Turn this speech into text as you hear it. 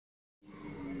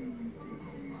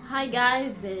Hi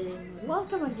guys, and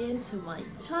welcome again to my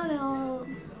channel.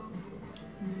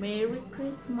 Merry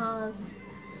Christmas.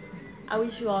 I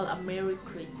wish you all a Merry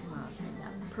Christmas and a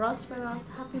prosperous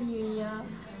Happy New Year.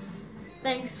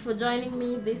 Thanks for joining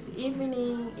me this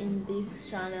evening in this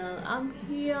channel. I'm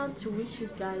here to wish you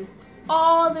guys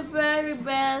all the very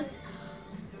best.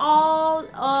 All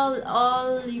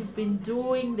you've been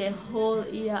doing the whole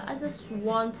year. I just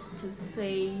want to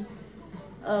say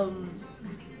um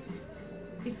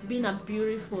it's been a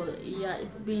beautiful year.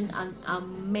 It's been an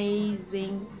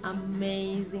amazing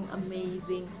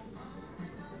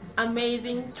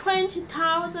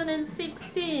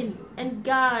 2016. And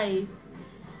guys,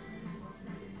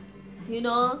 you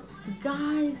know,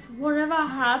 guys, whatever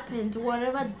happened,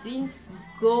 whatever didn't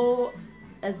go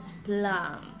as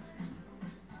planned,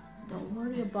 don't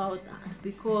worry about that,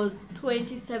 because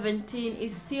 2017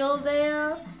 is still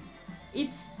there.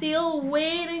 It's still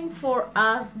waiting for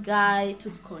us, guys,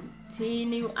 to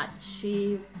continue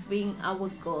achieving our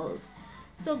goals.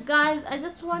 So guys, I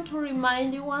just want to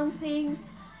remind you one thing.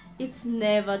 It's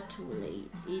never too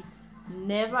late. It's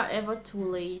never ever too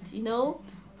late, you know.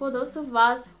 For those of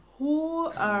us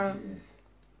who are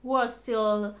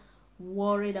still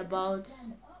worried about,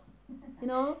 you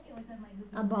know,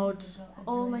 about,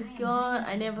 oh my god,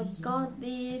 I never got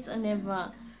this, I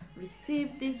never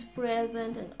received this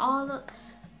present and all that.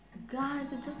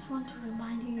 Guys, I just want to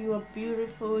remind you, you are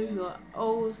beautiful, you are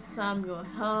awesome, you're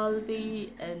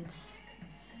healthy, and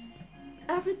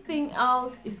everything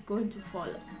else is going to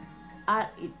follow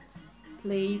at its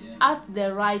place at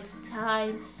the right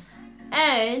time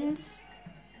and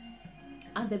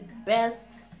at the best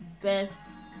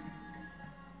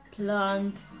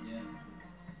planned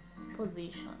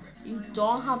position. You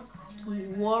don't have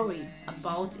to worry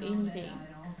about anything.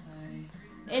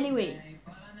 Anyway,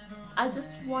 I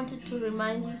just wanted to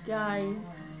remind you guys,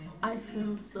 I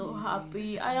feel so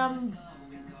happy. I don't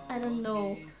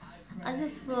know, I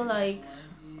just feel like,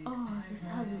 oh, this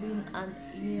has been an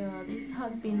year. This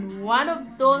has been one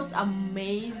of those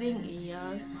amazing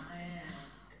years.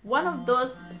 One of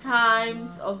those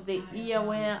times of the year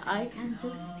where I can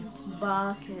just sit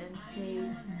back and say,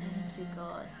 thank you,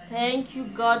 God. Thank you,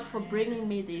 God, for bringing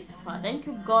me this far. Thank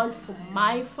you, God, for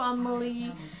my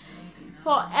family,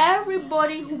 for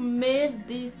everybody who made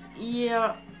this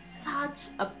year such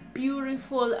a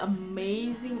beautiful,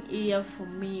 amazing year for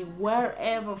me.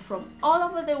 Wherever, from all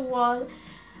over the world,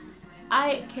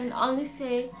 I can only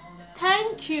say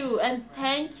thank you and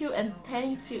thank you and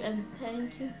thank you and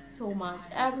thank you so much,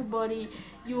 everybody.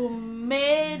 You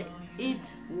made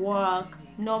it work.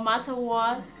 No matter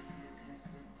what,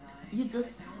 you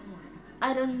just,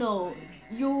 I don't know,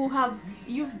 you've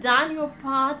done your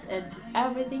part and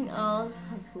everything else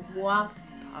has worked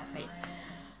perfect.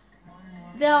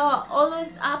 There are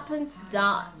always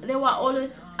there were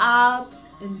always ups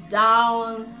and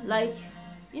downs, like,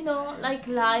 you know, like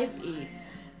life is.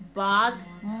 But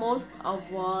most of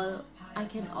all, I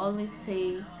can only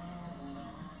say,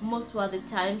 most were the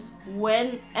times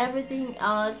when everything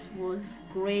else was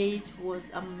great, was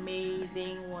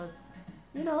amazing, was,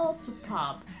 you know,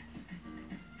 superb.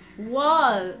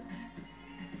 Well,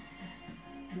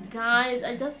 guys,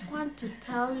 I just want to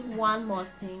tell you one more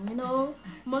thing. You know,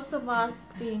 most of us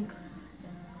think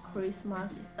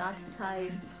Christmas is that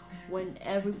time when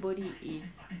everybody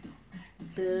is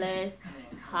blessed,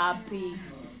 happy,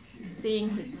 seeing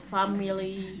his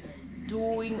family,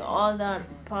 doing all that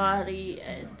party,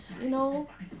 and, you know,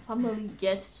 family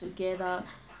gets together.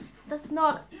 That's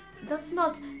not that's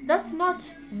not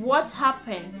what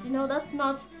happens. That's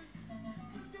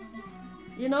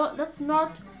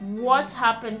not what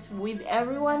happens with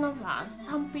every one of us.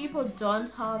 Some people don't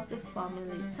have the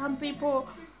family. Some people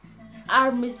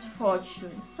are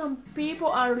misfortune. Some people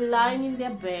are lying in their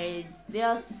beds. They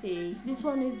are sick. This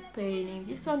one is paining.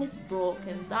 This one is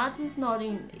broken. That is not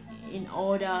in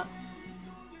order.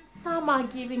 Some are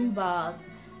giving birth.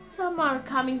 Some are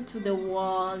coming to the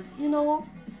world. You know,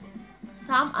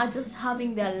 some are just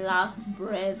having their last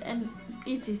breath, and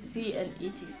etc and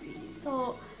etc.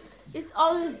 So it's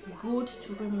always good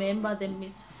to remember the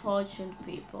misfortune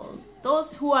people,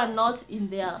 those who are not in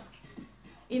their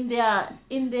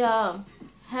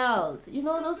health, you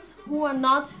know, those who are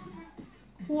not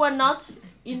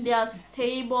in their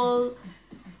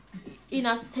in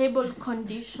a stable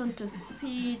condition to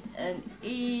sit and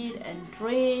eat and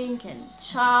drink and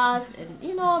chat and,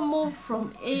 you know, move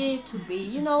from A to B.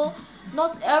 You know,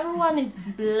 not everyone is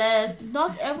blessed,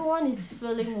 not everyone is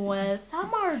feeling well.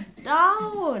 Some are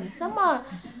down, some are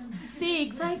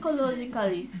sick,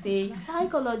 psychologically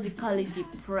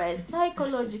depressed,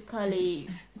 psychologically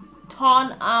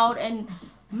torn out, and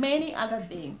many other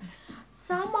things.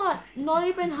 Some are not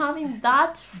even having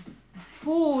that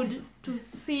food to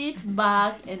sit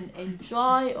back and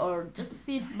enjoy, or just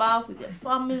sit back with their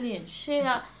family and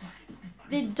share.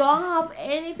 They don't have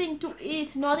anything to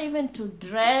eat, not even to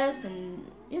dress. And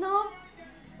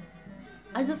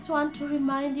I just want to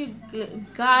remind you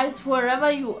guys, wherever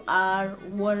you are,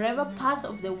 wherever part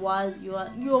of the world you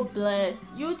are, you're blessed.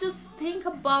 You just think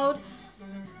about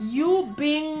you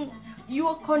being,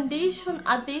 your condition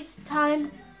at this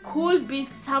time could be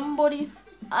somebody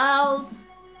else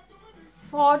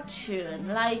fortune.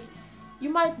 Like, you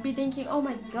might be thinking, oh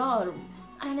my god,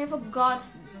 I never got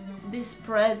this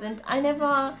present, I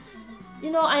never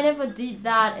did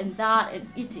that and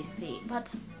etc.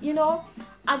 But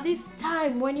at this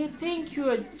time, when you think you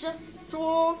are just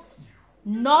so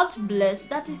not blessed,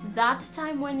 that is that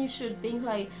time when you should think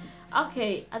like,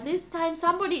 okay, at this time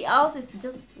somebody else is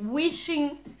just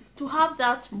wishing to have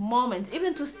that moment,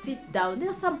 even to sit down. There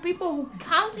are some people who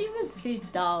can't even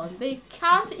sit down, they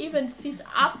can't even sit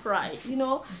upright.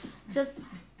 Just,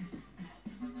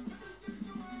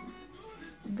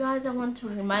 guys, I want to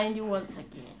remind you once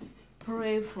again,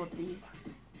 pray for this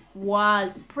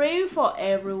world, pray for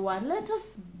everyone. Let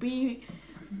us be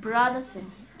brothers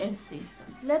and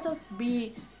sisters. Let's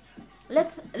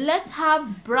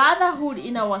have brotherhood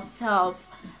in ourselves.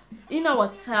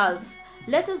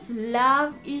 Let us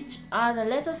love each other.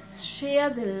 Let us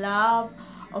share the love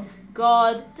of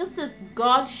God, just as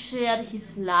God shared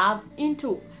his love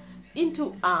into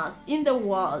us, in the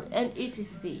world, and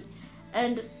etc.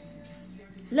 And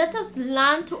let us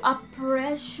learn to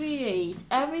appreciate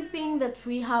everything that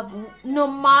we have, no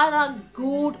matter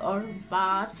good or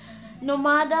bad. No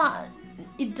matter,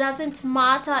 it doesn't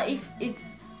matter if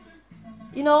it's,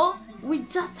 we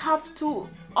just have to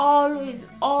always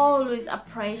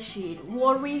appreciate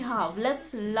what we have.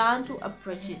 Let's learn to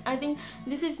appreciate. I think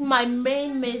this is my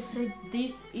main message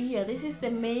this year. This is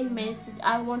the main message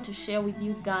I want to share with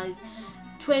you guys.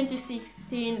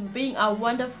 2016 being a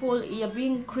wonderful year,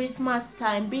 being Christmas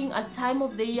time, being a time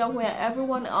of the year where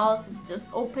everyone else is just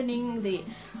opening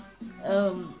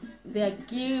their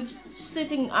gifts,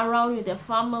 sitting around with their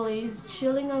families,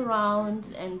 chilling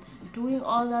around and doing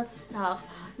all that stuff.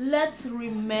 Let's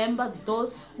remember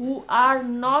those who are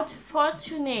not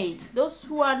fortunate, those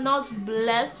who are not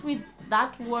blessed with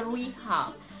that what we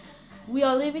have. We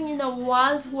are living in a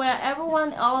world where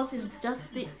everyone else is just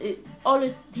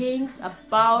always thinks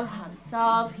about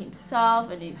herself, himself,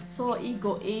 and it's so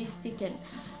egoistic, and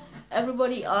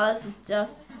everybody else is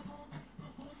just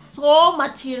so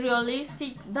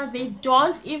materialistic that they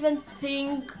don't even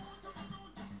think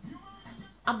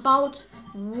about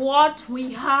what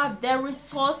we have, the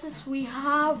resources we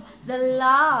have, the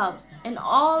love and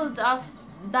all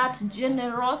that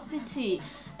generosity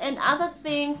and other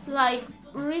things like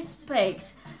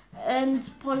respect and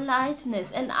politeness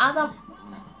and other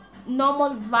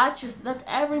normal virtues that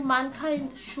every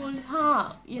mankind should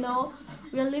have. We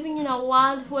are living in a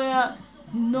world where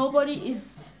nobody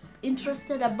is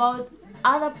interested about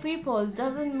other people.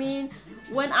 Doesn't mean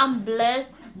when I'm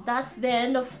blessed, that's the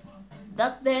end of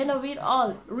it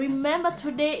all. Remember,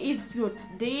 today is your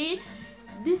day.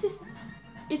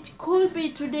 It could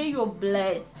be today you're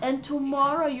blessed, and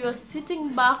tomorrow you're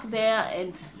sitting back there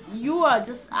and you are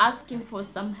just asking for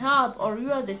some help, or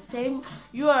you are the same,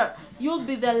 you'll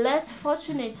be the less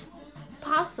fortunate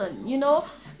person.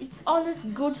 It's always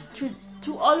good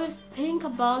to always think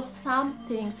about some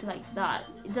things like that.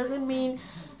 It doesn't mean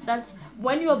that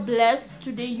when you're blessed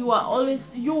today you are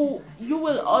always you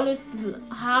will always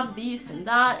have this and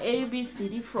that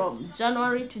ABCD from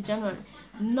January to January.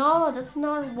 No, that's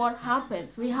not what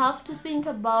happens. We have to think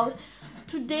about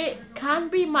today can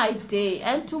be my day,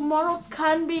 and tomorrow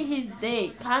can be his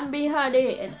day, can be her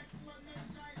day,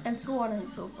 and so on and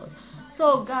so forth.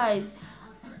 So guys,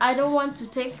 I don't want to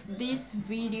take this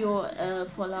video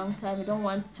for a long time. I don't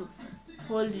want to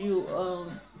hold you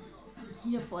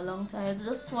here for a long time. I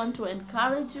just want to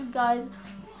encourage you guys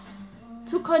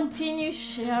to continue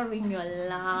sharing your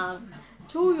loves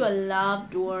to your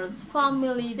loved ones,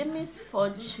 family, the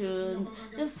misfortuned,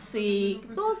 the sick,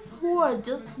 those who are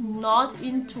just not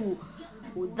into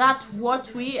that what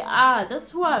we are,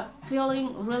 those who are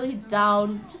feeling really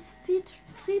down. Just sit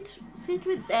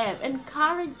with them,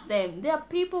 encourage them. There are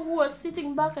people who are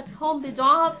sitting back at home, they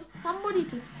don't have somebody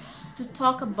to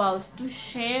talk about, to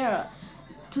share,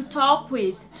 to talk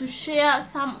with, to share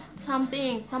some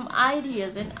things, some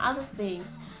ideas and other things.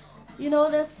 We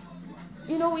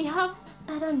have,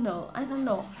 I don't know.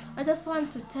 I just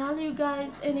want to tell you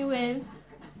guys anyway,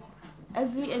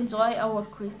 as we enjoy our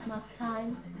Christmas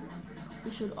time,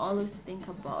 we should always think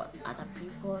about other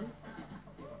people.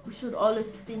 We should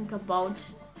always think about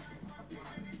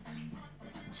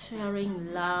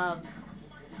sharing love,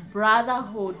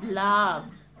 brotherhood, love,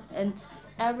 and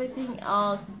everything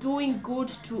else, doing good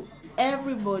to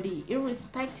everybody,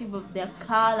 irrespective of their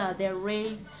color, their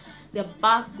race, their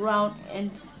background,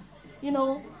 and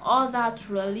all that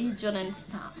religion and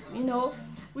stuff.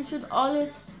 We should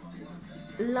always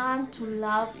learn to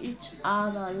love each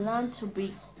other, learn to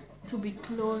be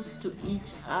close to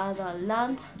each other,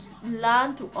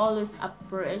 learn to always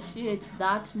appreciate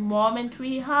that moment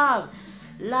we have,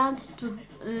 learn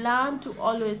to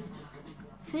always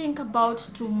think about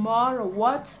tomorrow,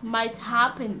 what might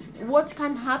happen, what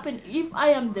can happen if I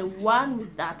am the one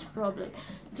with that problem.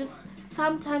 Just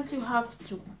sometimes you have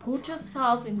to put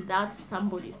yourself in that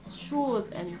somebody's shoes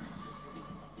and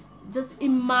just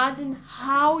imagine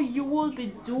how you will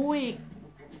be doing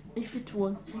if it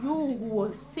was you who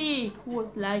was sick, who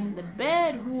was lying in the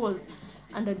bed, who was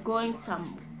undergoing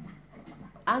some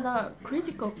other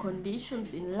critical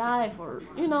conditions in life, or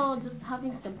just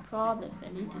having some problems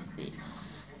and etc.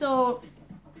 So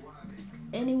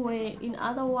anyway, in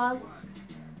other words,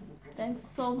 thanks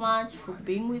so much for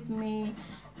being with me,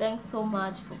 thanks so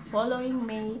much for following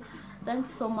me,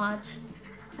 thanks so much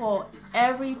for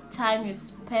every time you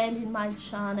spend in my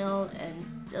channel,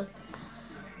 and just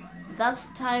that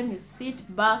time you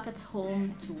sit back at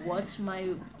home to watch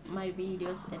my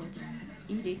videos and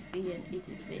etc and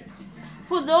etc.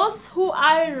 For those who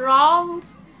I wronged,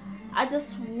 I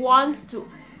just want to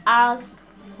ask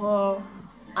for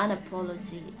an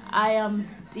apology. I am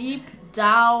deep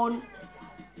down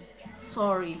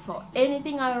sorry for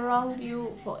anything I wronged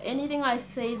you, for anything I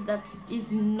said that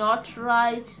is not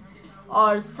right,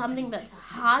 or something that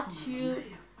hurt you.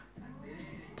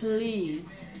 Please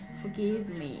forgive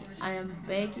me. I am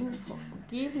begging for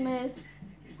forgiveness.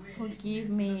 Forgive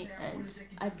me, and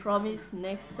I promise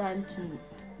next time to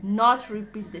not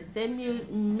repeat the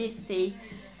same mistake.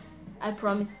 I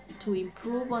promise to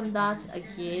improve on that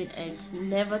again, and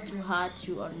never to hurt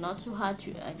you, or not to hurt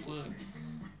you again.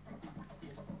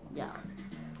 Yeah,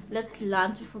 let's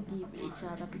learn to forgive each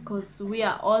other, because we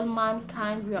are all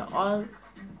mankind, we are all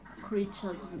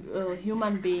creatures,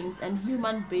 human beings, and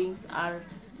human beings are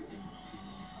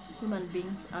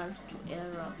to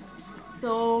error.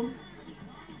 So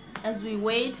as we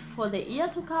wait for the year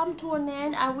to come to an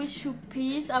end, I wish you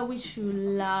peace, I wish you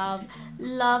love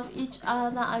each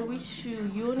other, I wish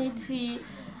you unity,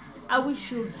 I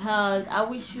wish you health, I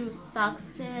wish you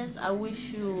success, I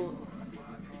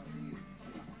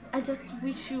just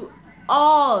wish you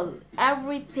all,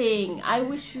 everything. I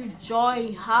wish you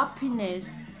joy,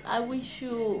 happiness. I wish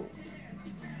you,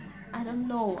 I don't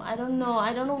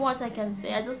know what I can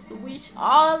say. I just wish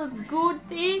all good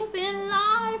things in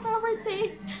life,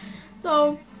 everything.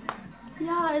 So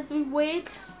yeah, as we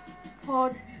wait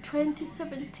for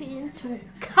 2017 to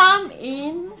come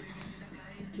in,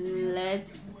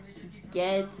 let's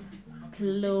get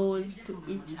close to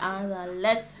each other.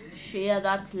 Let's share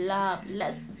that love.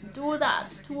 Let's do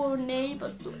that to our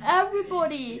neighbors, to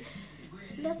everybody.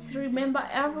 Let's remember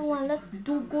everyone. Let's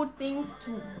do good things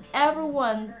to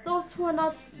everyone. Those who are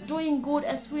not doing good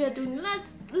as we are doing,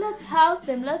 let's help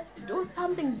them. Let's do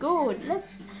something good. Let's,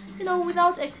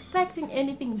 without expecting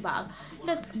anything back.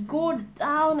 Let's go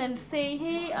down and say,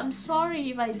 hey, I'm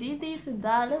sorry if I did this and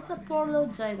that. Let's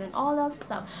apologize and all that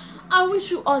stuff. I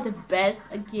wish you all the best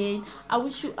again. I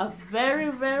wish you a very,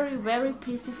 very, very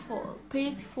peaceful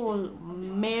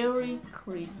Merry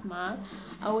Christmas.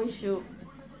 I wish you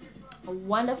a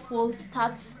wonderful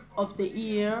start of the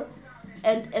year,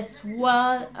 and as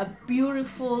well a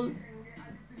beautiful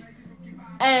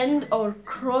end or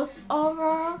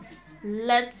crossover.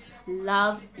 Let's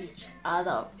love each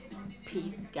other.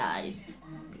 Peace, guys.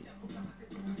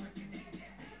 Peace.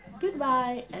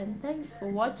 Goodbye, and thanks for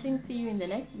watching. See you in the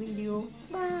next video.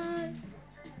 Bye.